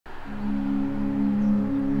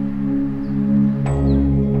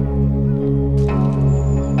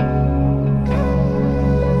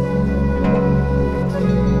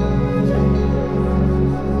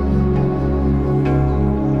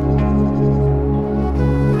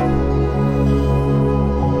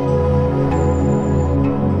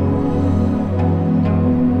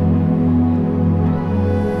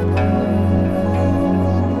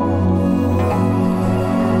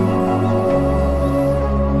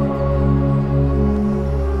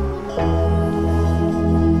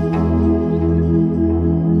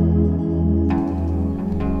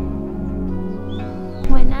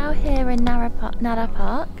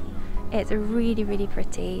It's really, really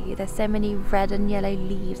pretty. There's so many red and yellow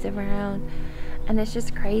leaves around, and it's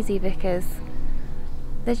just crazy because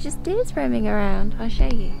there's just deers roaming around. I'll show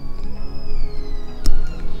you.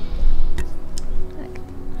 Look.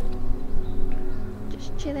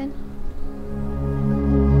 Just chilling.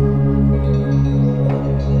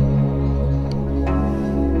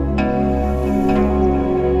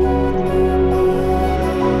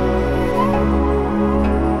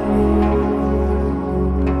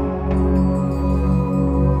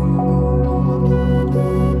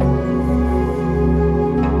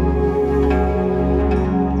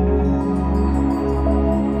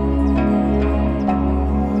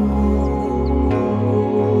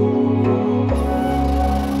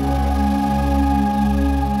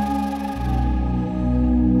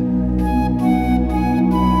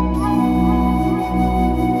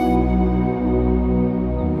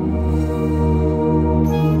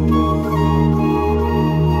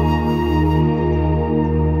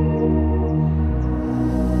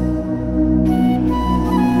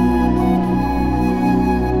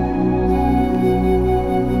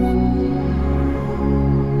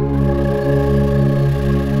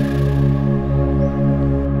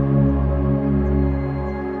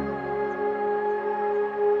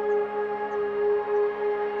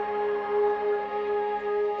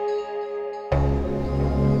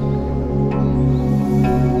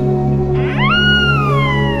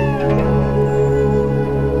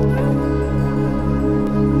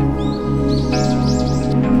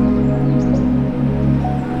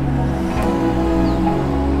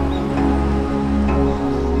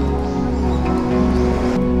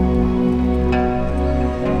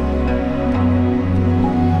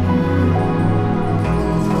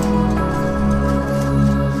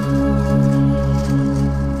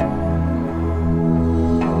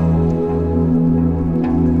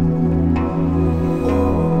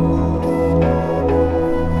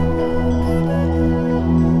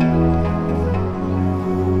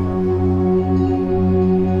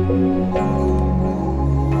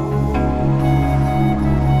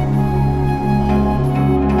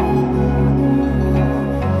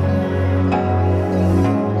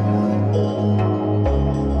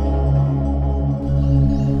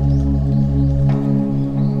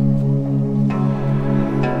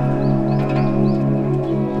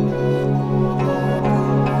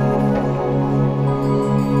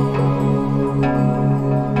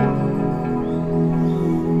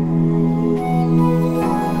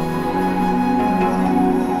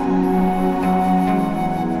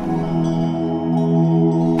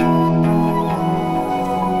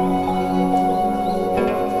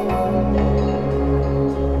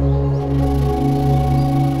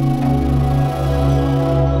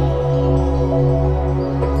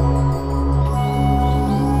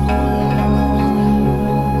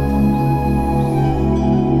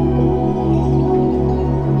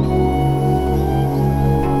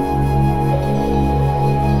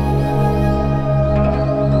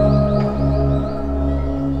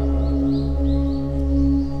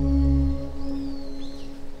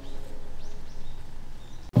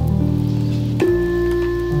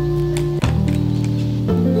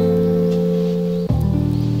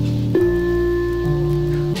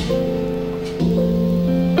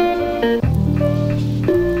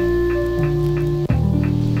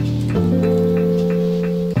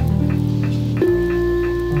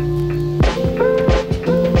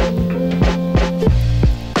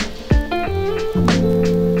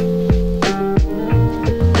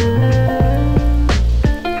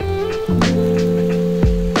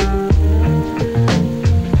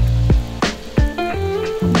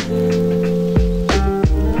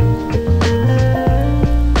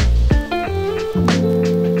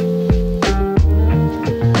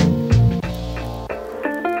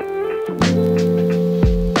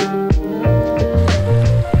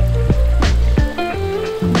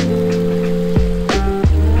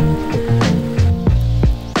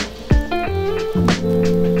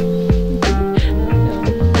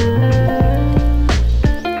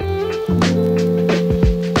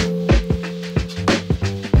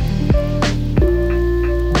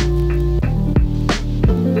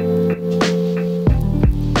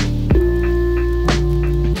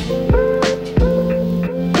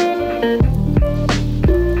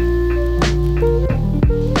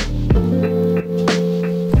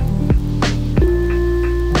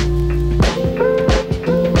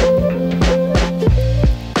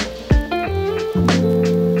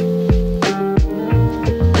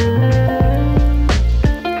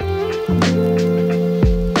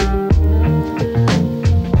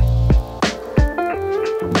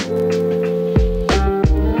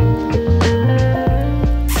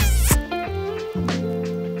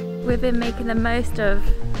 making the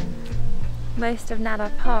most of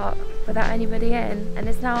Nara Park without anybody in, and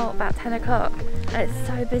it's now about 10 o'clock and it's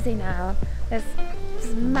so busy now. There's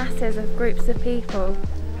just masses of groups of people.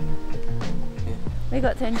 We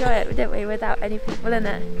got to enjoy it, didn't we, without any people in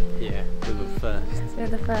it? Yeah, we were first. We were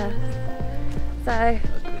the first. So,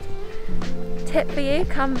 tip for you,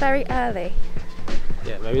 come very early.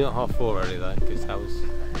 Yeah, maybe not 4:30 early though, because that was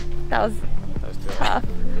too tough.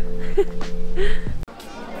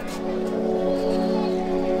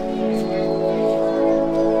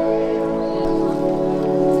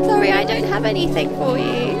 Sorry, I don't have anything for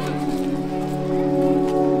you.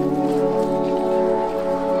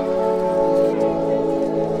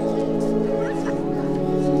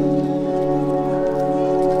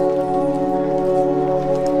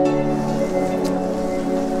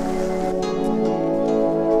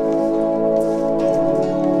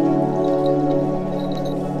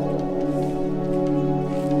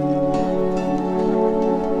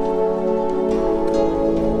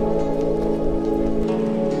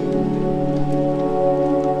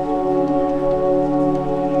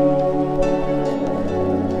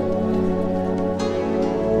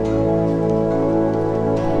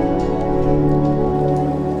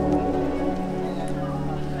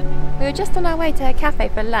 We were just on our way to a cafe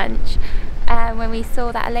for lunch when we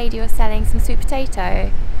saw that a lady was selling some sweet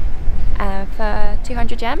potato for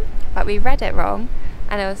 200 yen, but we read it wrong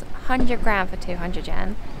and it was 100 gram for 200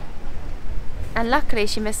 yen. And luckily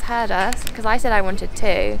she misheard us because I said I wanted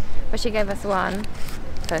 2, but she gave us 1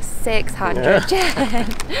 for 600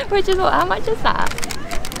 yen, which is what, how much is that?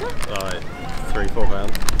 like £3-4.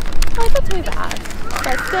 Oh, it's not too bad,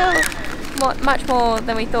 but still much more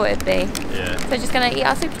than we thought it'd be. Yeah. So just gonna eat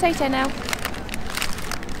our sweet potato now.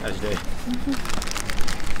 As you do.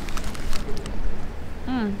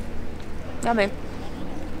 Yummy.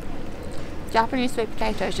 Japanese sweet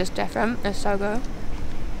potato is just different. It's so good.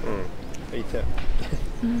 Eat it.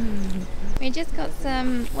 We just got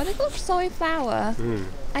some, what are they called? Soy flour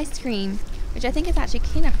ice cream, which I think is actually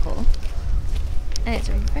kinako. And it's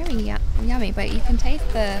very yummy, but you can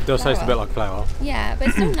taste the It does flour. taste a bit like flour. Yeah, but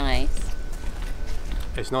it's still nice.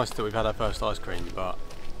 It's nice that we've had our first ice cream, but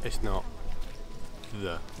it's not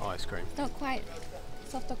the ice cream. It's not quite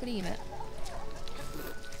soft cream it.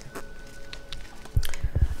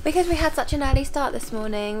 Because we had such an early start this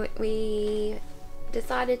morning, we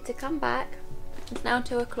decided to come back. It's now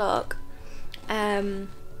 2 o'clock. The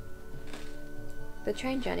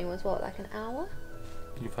train journey was what, like an hour?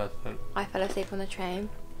 You first. I fell asleep on the train.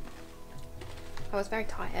 I was very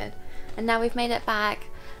tired. And now we've made it back.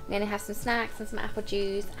 I'm going to have some snacks and some apple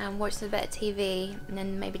juice and watch a bit of TV and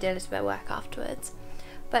then maybe do a little bit of work afterwards.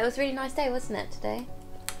 But it was a really nice day, wasn't it, today?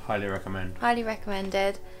 Highly recommend. Highly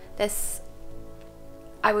recommended.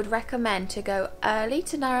 I would recommend to go early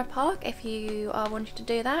to Nara Park if you are wanting to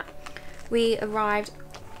do that. We arrived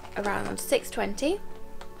around 6:20.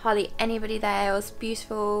 Hardly anybody there. It was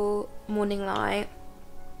beautiful morning light.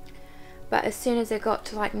 But as soon as it got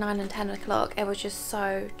to like 9 and 10 o'clock, it was just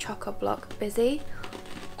so chock-a-block busy.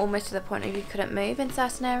 Almost to the point of you couldn't move in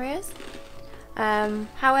certain areas.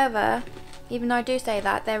 However, even though I do say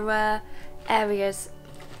that, there were areas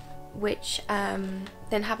which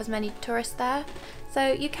didn't have as many tourists there.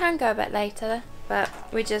 So you can go a bit later, but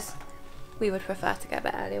we would prefer to go a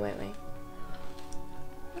bit earlier, won't we?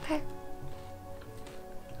 Okay.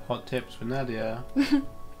 Hot tips with Nadia.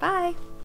 Bye.